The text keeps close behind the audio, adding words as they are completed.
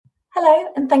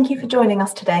Hello, and thank you for joining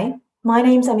us today. My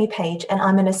name's Emmy Page, and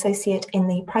I'm an associate in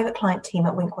the private client team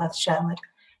at Winkworth Sherwood.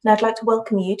 And I'd like to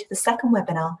welcome you to the second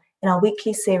webinar in our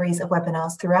weekly series of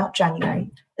webinars throughout January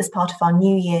as part of our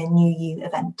New Year, New You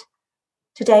event.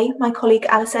 Today, my colleague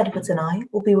Alice Edwards and I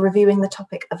will be reviewing the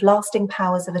topic of lasting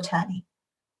powers of attorney.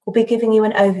 We'll be giving you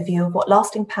an overview of what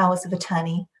lasting powers of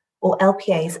attorney, or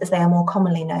LPAs as they are more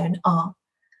commonly known, are,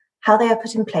 how they are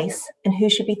put in place and who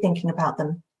should be thinking about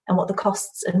them, and what the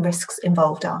costs and risks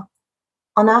involved are.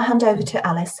 I'll now hand over to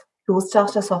Alice, who will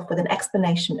start us off with an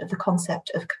explanation of the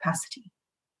concept of capacity.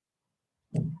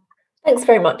 Thanks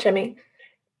very much, Emmy.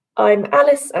 I'm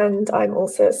Alice, and I'm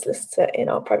also a solicitor in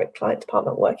our private client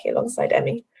department working alongside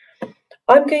Emmy.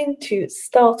 I'm going to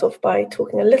start off by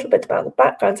talking a little bit about the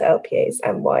background to LPAs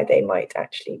and why they might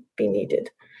actually be needed.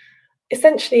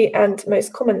 Essentially, and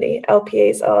most commonly,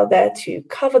 LPAs are there to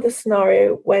cover the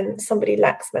scenario when somebody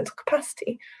lacks mental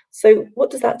capacity. So what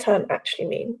does that term actually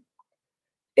mean?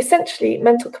 Essentially,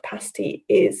 mental capacity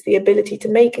is the ability to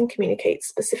make and communicate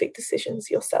specific decisions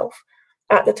yourself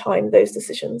at the time those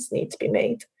decisions need to be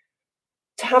made.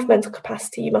 To have mental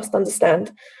capacity, you must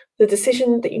understand the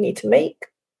decision that you need to make,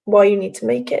 why you need to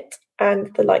make it,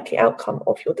 and the likely outcome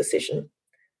of your decision.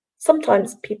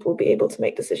 Sometimes people will be able to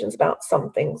make decisions about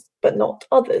some things, but not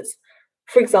others.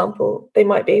 For example, they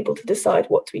might be able to decide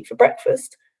what to eat for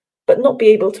breakfast, but not be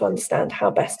able to understand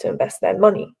how best to invest their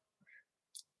money.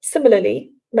 Similarly,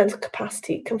 mental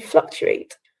capacity can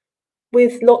fluctuate.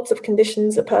 With lots of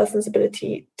conditions, a person's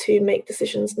ability to make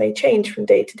decisions may change from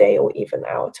day to day or even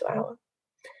hour to hour.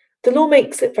 The law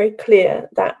makes it very clear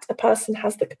that a person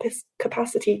has the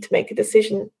capacity to make a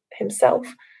decision himself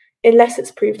unless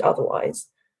it's proved otherwise.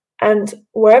 And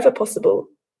wherever possible,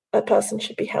 a person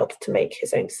should be helped to make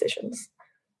his own decisions.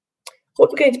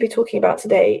 What we're going to be talking about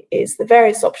today is the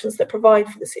various options that provide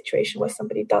for the situation where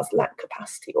somebody does lack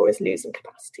capacity or is losing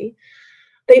capacity.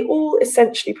 They all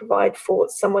essentially provide for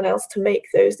someone else to make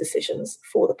those decisions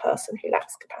for the person who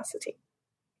lacks capacity.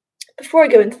 Before I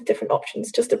go into the different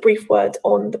options, just a brief word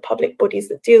on the public bodies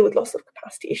that deal with loss of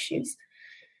capacity issues.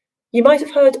 You might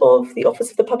have heard of the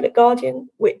Office of the Public Guardian,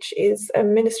 which is a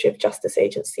Ministry of Justice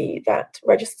agency that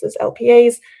registers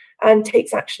LPAs and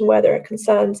takes action where there are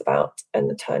concerns about an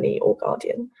attorney or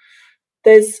guardian.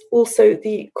 There's also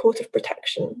the Court of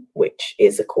Protection, which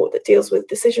is a court that deals with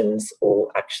decisions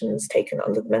or actions taken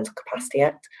under the Mental Capacity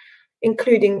Act,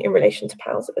 including in relation to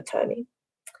powers of attorney.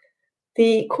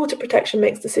 The Court of Protection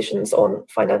makes decisions on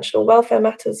financial welfare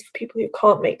matters for people who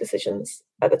can't make decisions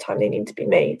at the time they need to be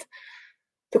made.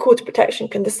 The Court of Protection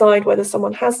can decide whether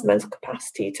someone has the mental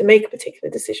capacity to make a particular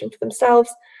decision for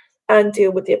themselves and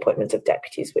deal with the appointment of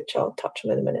deputies, which I'll touch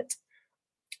on in a minute.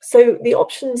 So the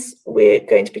options we're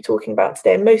going to be talking about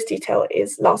today in most detail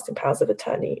is lasting powers of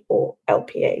attorney, or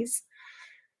LPAs.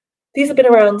 These have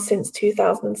been around since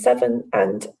 2007,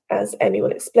 and as Emmy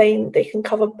will explain, they can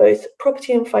cover both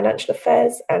property and financial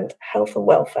affairs and health and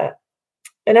welfare.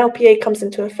 An LPA comes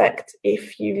into effect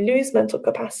if you lose mental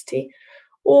capacity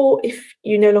or if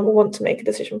you no longer want to make a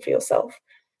decision for yourself.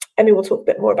 Emmy will talk a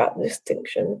bit more about the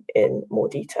distinction in more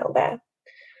detail there.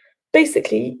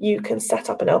 Basically, you can set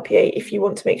up an LPA if you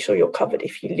want to make sure you're covered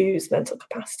if you lose mental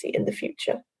capacity in the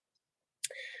future.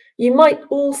 You might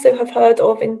also have heard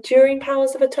of enduring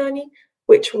powers of attorney,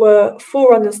 which were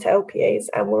forerunners to LPAs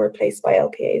and were replaced by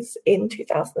LPAs in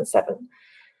 2007.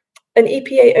 An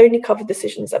EPA only covered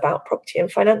decisions about property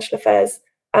and financial affairs,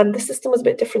 and the system was a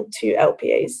bit different to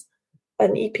LPAs.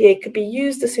 An EPA could be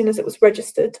used as soon as it was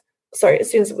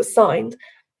signed,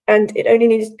 and it only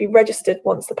needed to be registered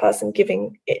once the person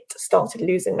giving it started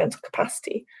losing mental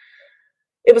capacity.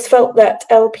 It was felt that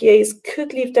LPAs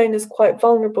could leave donors quite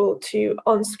vulnerable to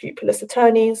unscrupulous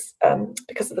attorneys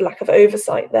because of the lack of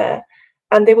oversight there.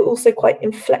 And they were also quite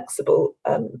inflexible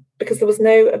because there was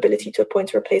no ability to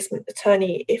appoint a replacement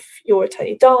attorney if your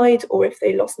attorney died or if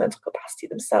they lost mental capacity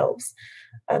themselves,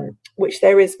 which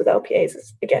there is with LPAs,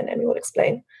 as again, Emmy will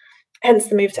explain. Hence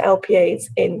the move to LPAs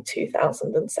in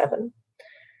 2007.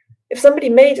 If somebody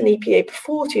made an EPA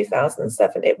before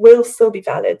 2007, it will still be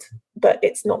valid, but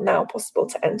it's not now possible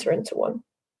to enter into one.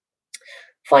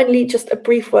 Finally, just a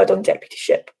brief word on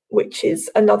deputyship, which is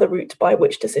another route by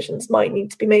which decisions might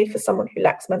need to be made for someone who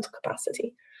lacks mental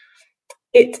capacity.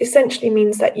 It essentially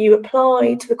means that you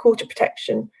apply to the Court of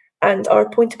Protection and are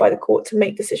appointed by the court to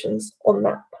make decisions on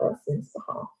that person's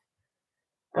behalf.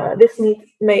 This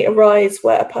may arise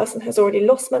where a person has already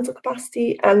lost mental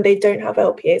capacity and they don't have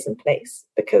LPAs in place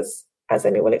because, as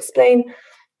Emmy will explain,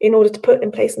 in order to put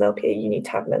in place an LPA, you need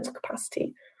to have mental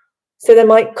capacity. So there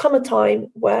might come a time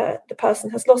where the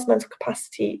person has lost mental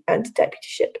capacity and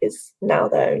deputyship is now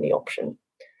their only option.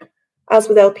 As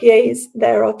with LPAs,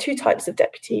 there are two types of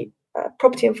deputy,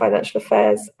 property and financial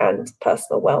affairs and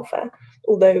personal welfare,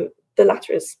 although the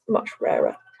latter is much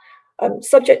rarer.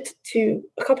 Subject to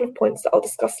a couple of points that I'll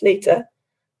discuss later,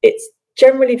 it's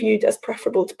generally viewed as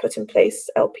preferable to put in place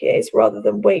LPAs rather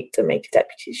than wait to make a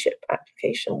deputyship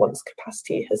application once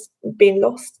capacity has been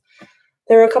lost.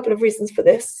 There are a couple of reasons for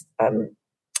this.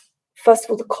 First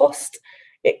of all, the cost.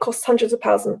 It costs hundreds of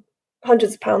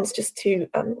pounds just to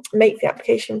make the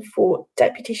application for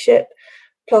deputyship,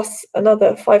 plus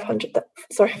another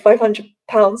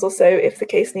 £500 or so if the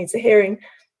case needs a hearing.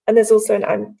 And there's also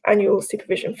an annual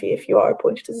supervision fee if you are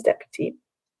appointed as a deputy.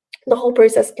 The whole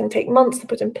process can take months to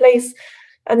put in place,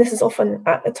 and this is often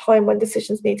at a time when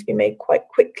decisions need to be made quite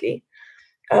quickly.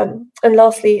 And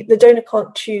lastly, the donor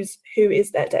can't choose who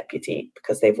is their deputy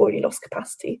because they've already lost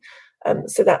capacity.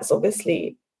 So that's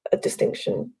obviously a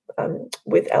distinction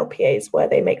with LPAs where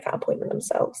they make that appointment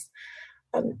themselves.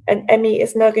 And Emmy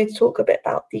is now going to talk a bit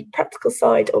about the practical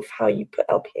side of how you put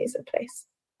LPAs in place.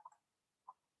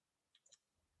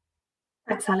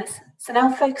 Thanks, Alice. So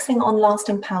now focusing on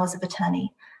lasting powers of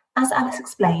attorney. As Alice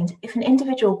explained, if an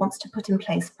individual wants to put in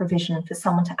place provision for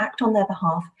someone to act on their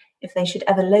behalf if they should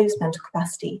ever lose mental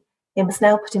capacity, they must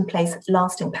now put in place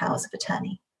lasting powers of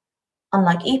attorney.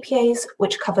 Unlike EPAs,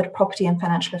 which covered property and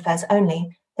financial affairs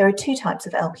only, there are two types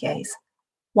of LPAs.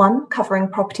 One, covering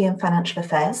property and financial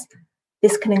affairs.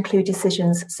 This can include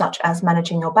decisions such as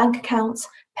managing your bank accounts,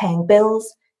 paying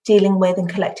bills, dealing with and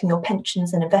collecting your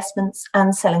pensions and investments,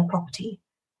 and selling property.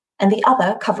 And the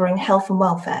other, covering health and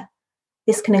welfare.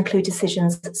 This can include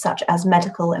decisions such as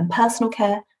medical and personal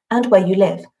care and where you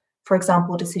live, for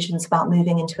example, decisions about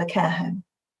moving into a care home.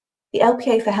 The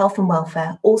LPA for health and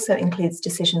welfare also includes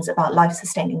decisions about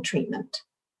life-sustaining treatment.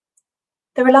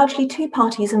 There are largely two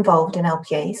parties involved in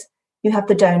LPAs. You have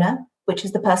the donor, which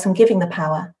is the person giving the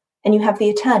power, and you have the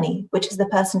attorney, which is the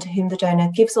person to whom the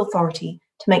donor gives authority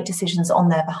to make decisions on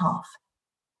their behalf.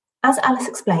 As Alice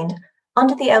explained,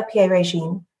 under the LPA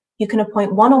regime, you can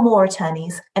appoint one or more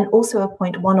attorneys and also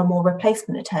appoint one or more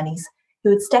replacement attorneys who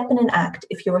would step in and act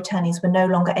if your attorneys were no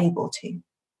longer able to.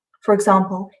 For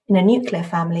example, in a nuclear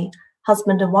family,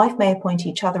 husband and wife may appoint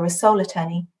each other as sole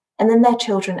attorney and then their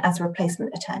children as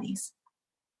replacement attorneys.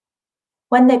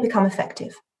 When they become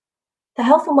effective. The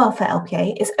health and welfare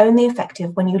LPA is only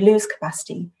effective when you lose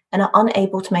capacity and are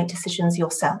unable to make decisions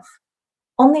yourself.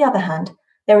 On the other hand,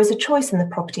 there is a choice in the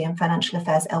property and financial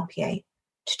affairs LPA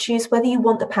to choose whether you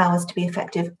want the powers to be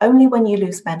effective only when you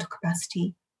lose mental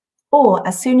capacity, or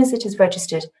as soon as it is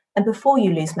registered and before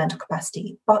you lose mental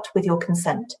capacity, but with your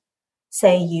consent.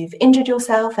 Say you've injured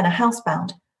yourself and are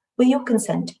housebound. With your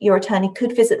consent, your attorney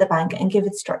could visit the bank and give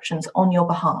instructions on your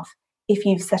behalf if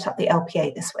you've set up the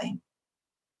LPA this way.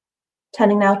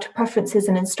 Turning now to preferences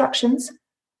and instructions.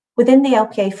 Within the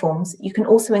LPA forms, you can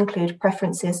also include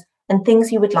preferences and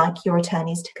things you would like your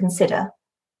attorneys to consider,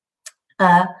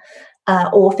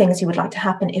 or things you would like to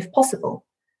happen if possible.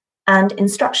 And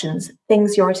instructions,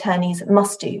 things your attorneys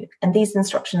must do, and these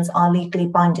instructions are legally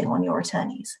binding on your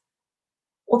attorneys.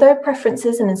 Although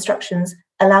preferences and instructions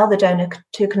allow the donor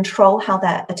to control how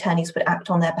their attorneys would act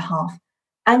on their behalf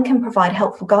and can provide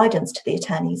helpful guidance to the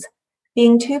attorneys,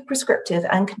 being too prescriptive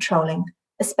and controlling,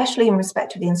 especially in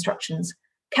respect of the instructions,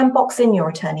 can box in your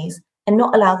attorneys and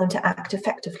not allow them to act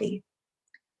effectively.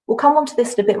 We'll come on to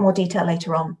this in a bit more detail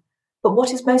later on, but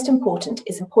what is most important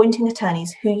is appointing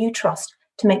attorneys who you trust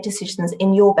to make decisions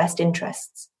in your best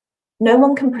interests. No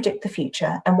one can predict the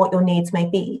future and what your needs may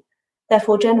be.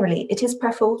 Therefore, generally, it is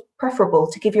preferable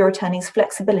to give your attorneys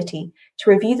flexibility to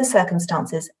review the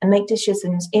circumstances and make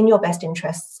decisions in your best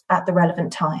interests at the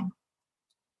relevant time.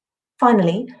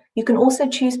 Finally, you can also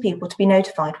choose people to be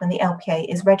notified when the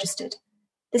LPA is registered.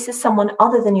 This is someone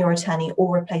other than your attorney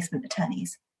or replacement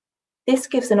attorneys. This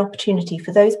gives an opportunity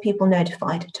for those people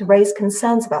notified to raise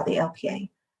concerns about the LPA,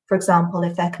 for example,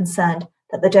 if they're concerned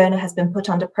that the donor has been put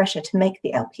under pressure to make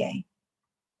the LPA.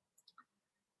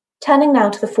 Turning now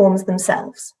to the forms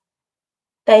themselves.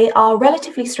 They are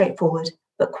relatively straightforward,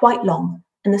 but quite long,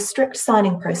 and the strict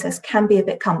signing process can be a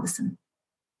bit cumbersome.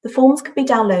 The forms can be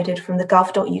downloaded from the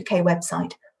gov.uk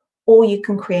website, or you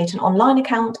can create an online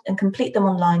account and complete them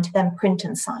online to then print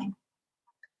and sign.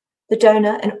 The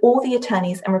donor and all the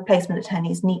attorneys and replacement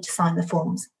attorneys need to sign the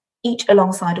forms, each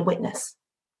alongside a witness.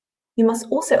 You must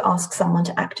also ask someone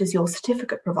to act as your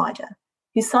certificate provider,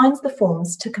 who signs the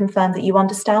forms to confirm that you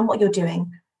understand what you're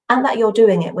doing and that you're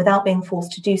doing it without being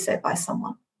forced to do so by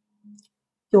someone.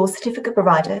 Your certificate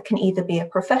provider can either be a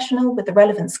professional with the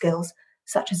relevant skills,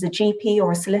 such as a GP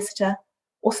or a solicitor,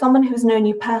 or someone who's known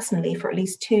you personally for at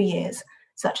least 2 years,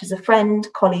 such as a friend,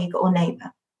 colleague, or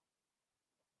neighbour.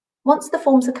 Once the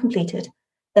forms are completed,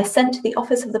 they're sent to the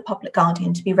Office of the Public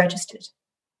Guardian to be registered.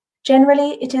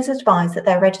 Generally, it is advised that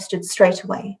they're registered straight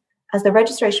away, as the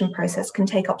registration process can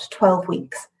take up to 12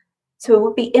 weeks, so it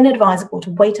would be inadvisable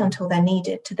to wait until they're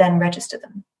needed to then register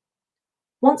them.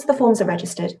 Once the forms are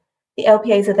registered, the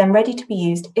LPAs are then ready to be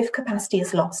used if capacity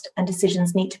is lost and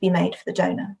decisions need to be made for the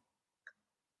donor.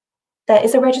 There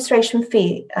is a registration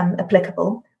fee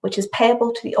applicable, which is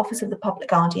payable to the Office of the Public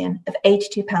Guardian of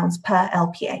 £82 per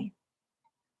LPA.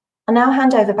 I'll now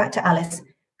hand over back to Alice,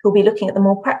 who will be looking at the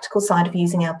more practical side of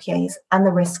using LPAs and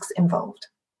the risks involved.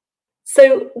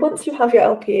 So once you have your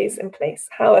LPAs in place,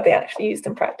 how are they actually used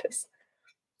in practice?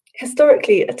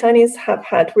 Historically, attorneys have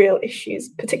had real issues,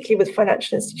 particularly with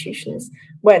financial institutions,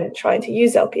 when trying to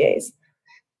use LPAs.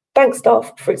 Bank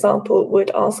staff, for example,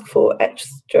 would ask for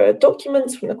extra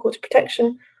documents from the Court of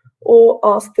Protection or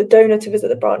ask the donor to visit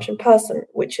the branch in person,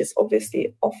 which is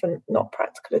obviously often not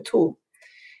practical at all.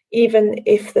 Even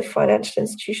if the financial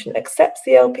institution accepts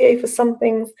the LPA for some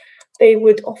things, they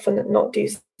would often not do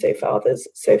so for others.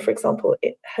 So, for example,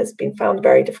 it has been found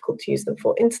very difficult to use them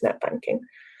for internet banking.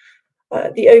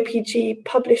 The OPG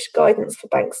published guidance for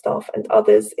bank staff and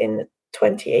others in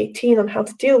 2018 on how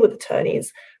to deal with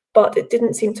attorneys, but it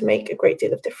didn't seem to make a great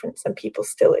deal of difference and people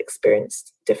still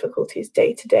experienced difficulties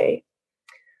day to day.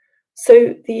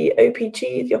 So the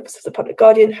OPG, the Office of the Public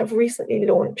Guardian, have recently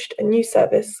launched a new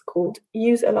service called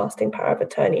Use a Lasting Power of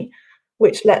Attorney,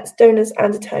 which lets donors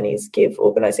and attorneys give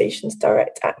organisations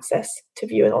direct access to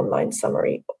view an online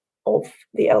summary of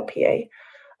the LPA.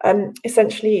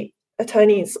 Essentially,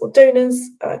 attorneys or donors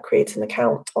create an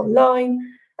account online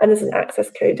and there's an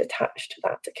access code attached to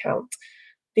that account.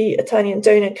 The attorney and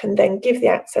donor can then give the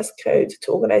access code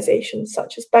to organisations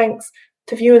such as banks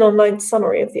to view an online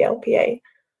summary of the LPA.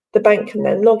 The bank can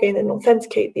then log in and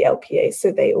authenticate the LPA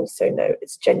so they also know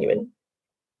it's genuine.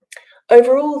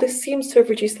 Overall, this seems to have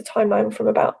reduced the timeline from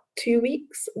about 2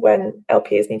 weeks when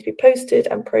LPAs need to be posted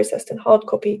and processed in hard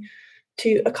copy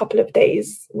to a couple of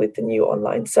days with the new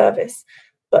online service,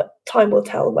 but time will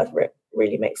tell whether it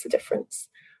really makes a difference.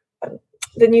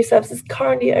 The new service is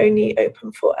currently only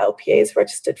open for LPAs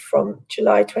registered from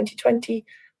July 2020,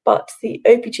 but the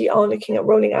OPG are looking at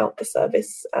rolling out the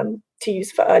service to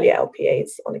use for earlier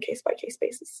LPAs on a case-by-case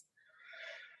basis.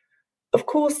 Of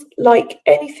course, like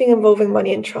anything involving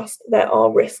money and trust, there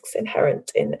are risks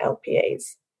inherent in LPAs.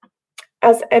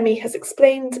 As Emmy has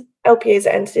explained, LPAs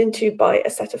are entered into by a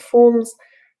set of forms,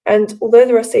 and although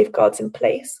there are safeguards in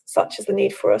place, such as the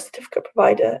need for a certificate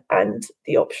provider and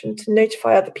the option to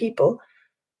notify other people,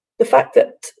 the fact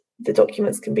that the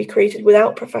documents can be created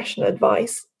without professional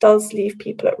advice does leave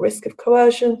people at risk of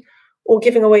coercion or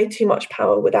giving away too much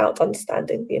power without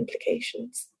understanding the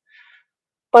implications.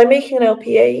 By making an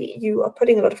LPA, you are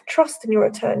putting a lot of trust in your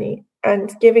attorney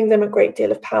and giving them a great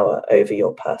deal of power over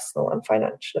your personal and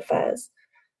financial affairs.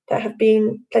 There have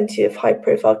been plenty of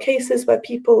high-profile cases where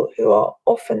people who are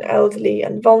often elderly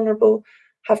and vulnerable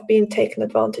have been taken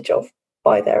advantage of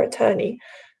by their attorney.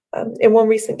 In one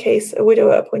recent case, a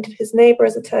widower appointed his neighbour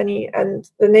as attorney, and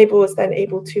the neighbour was then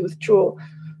able to withdraw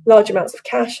large amounts of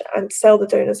cash and sell the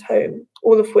donor's home,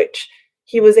 all of which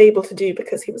he was able to do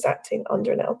because he was acting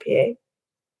under an LPA.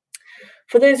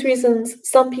 For those reasons,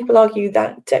 some people argue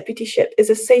that deputyship is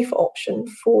a safer option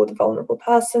for the vulnerable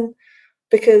person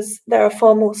because there are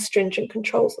far more stringent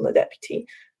controls on the deputy.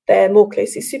 They're more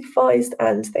closely supervised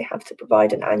and they have to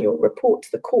provide an annual report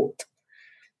to the court.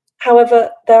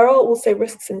 However, there are also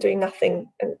risks in doing nothing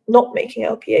and not making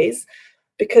LPAs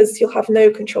because you'll have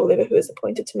no control over who is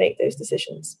appointed to make those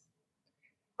decisions.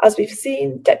 As we've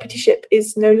seen, deputyship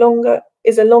is a longer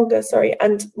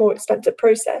and more expensive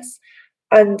process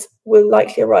and will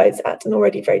likely arise at an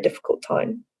already very difficult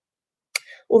time.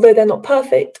 Although they're not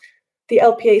perfect, the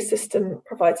LPA system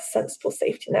provides a sensible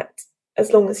safety net,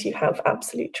 as long as you have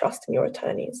absolute trust in your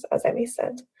attorneys, as Emmy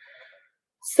said.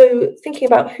 So thinking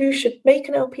about who should make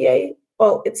an LPA,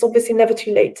 well, it's obviously never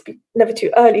too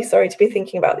early to be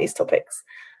thinking about these topics.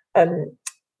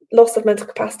 Loss of mental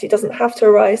capacity doesn't have to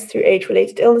arise through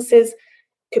age-related illnesses.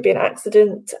 It could be an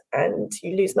accident and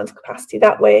you lose mental capacity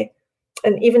that way.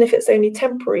 And even if it's only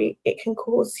temporary, it can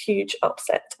cause huge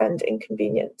upset and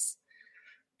inconvenience.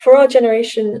 For our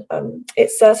generation,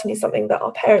 it's certainly something that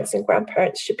our parents and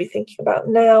grandparents should be thinking about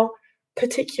now,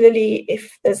 particularly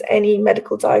if there's any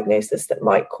medical diagnosis that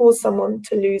might cause someone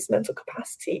to lose mental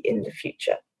capacity in the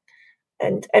future.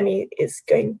 And Emmy is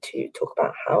going to talk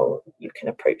about how you can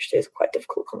approach those quite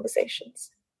difficult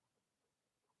conversations.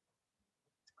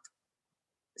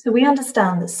 So we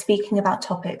understand that speaking about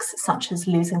topics such as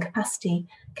losing capacity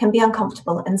can be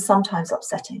uncomfortable and sometimes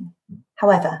upsetting.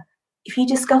 However, If you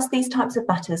discuss these types of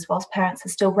matters whilst parents are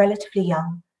still relatively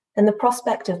young, then the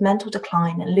prospect of mental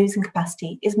decline and losing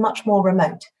capacity is much more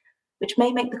remote, which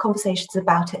may make the conversations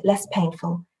about it less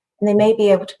painful, and they may be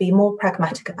able to be more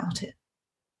pragmatic about it.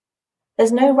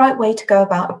 There's no right way to go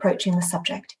about approaching the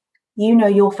subject. You know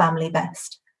your family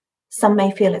best. Some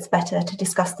may feel it's better to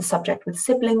discuss the subject with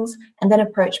siblings and then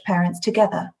approach parents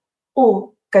together,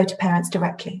 or go to parents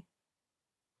directly.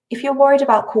 If you're worried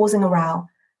about causing a row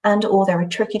and/or there are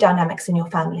tricky dynamics in your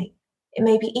family, it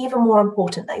may be even more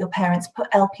important that your parents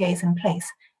put LPAs in place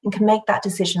and can make that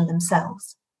decision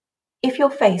themselves. If you're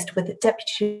faced with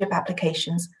deputyship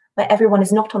applications where everyone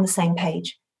is not on the same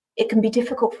page, it can be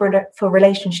difficult for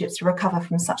relationships to recover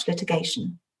from such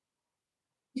litigation.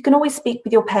 You can always speak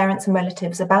with your parents and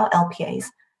relatives about LPAs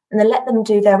and then let them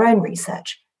do their own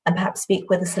research and perhaps speak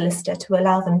with a solicitor to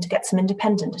allow them to get some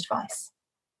independent advice.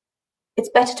 It's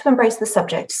better to embrace the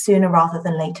subject sooner rather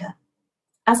than later.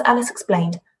 As Alice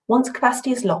explained, once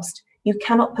capacity is lost, you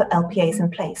cannot put LPAs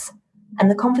in place, and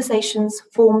the conversations,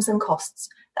 forms and costs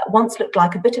that once looked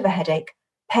like a bit of a headache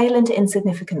pale into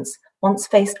insignificance once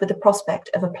faced with the prospect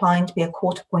of applying to be a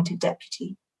court-appointed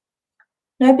deputy.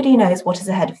 Nobody knows what is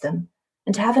ahead of them,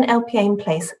 and to have an LPA in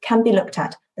place can be looked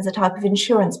at as a type of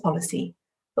insurance policy,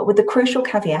 but with the crucial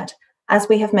caveat, as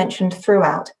we have mentioned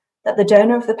throughout, that the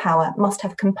donor of the power must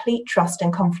have complete trust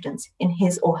and confidence in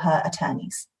his or her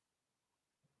attorneys.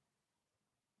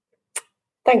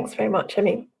 Thanks very much,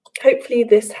 Emmy. Hopefully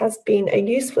this has been a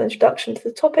useful introduction to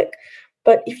the topic,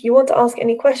 but if you want to ask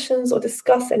any questions or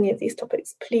discuss any of these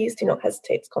topics, please do not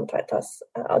hesitate to contact us.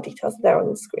 Our details are there on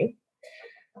the screen.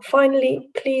 Finally,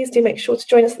 please do make sure to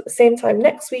join us at the same time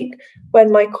next week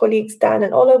when my colleagues Dan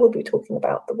and Ola will be talking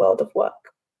about the world of work.